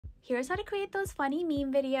Here's how to create those funny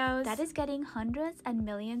meme videos that is getting hundreds and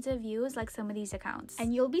millions of views like some of these accounts.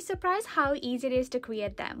 And you'll be surprised how easy it is to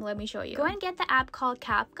create them. Let me show you. Go and get the app called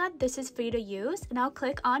CapCut. This is free to use. Now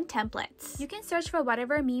click on templates. You can search for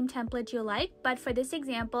whatever meme template you like, but for this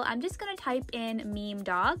example, I'm just gonna type in meme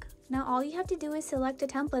dog. Now all you have to do is select a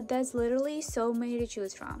template. There's literally so many to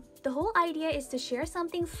choose from. The whole idea is to share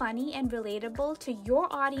something funny and relatable to your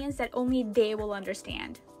audience that only they will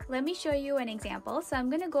understand. Let me show you an example. So I'm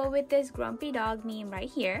gonna go with this grumpy dog meme right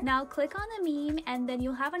here. Now click on the meme and then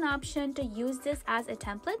you'll have an option to use this as a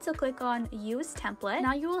template. So click on use template.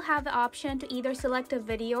 Now you will have the option to either select a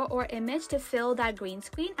video or image to fill that green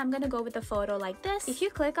screen. I'm gonna go with a photo like this. If you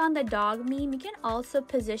click on the dog meme, you can also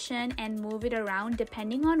position and move it around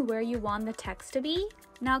depending on where you want the text to be.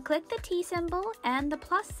 Now click the T symbol and the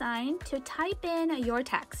plus sign to type in your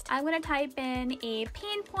text. I'm going to type in a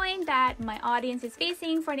pain point that my audience is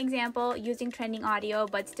facing, for an example, using trending audio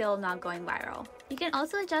but still not going viral. You can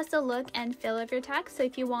also adjust the look and feel of your text. So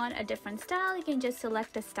if you want a different style, you can just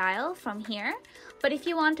select the style from here. But if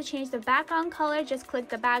you want to change the background color, just click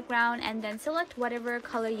the background and then select whatever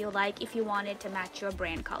color you like if you want it to match your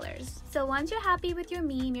brand colors. So once you're happy with your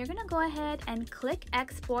meme, you're going to go ahead and click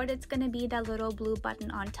export. It's going to be that little blue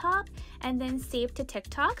button on top, and then save to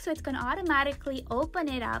TikTok. So it's going to automatically open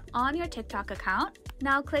it up on your TikTok account.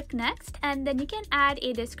 Now click next, and then you can add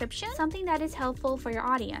a description, something that is helpful for your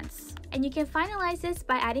audience. And you can finalize this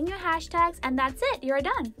by adding your hashtags, and that's it, you're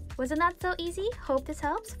done. Wasn't that so easy? Hope this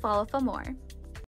helps. Follow for more.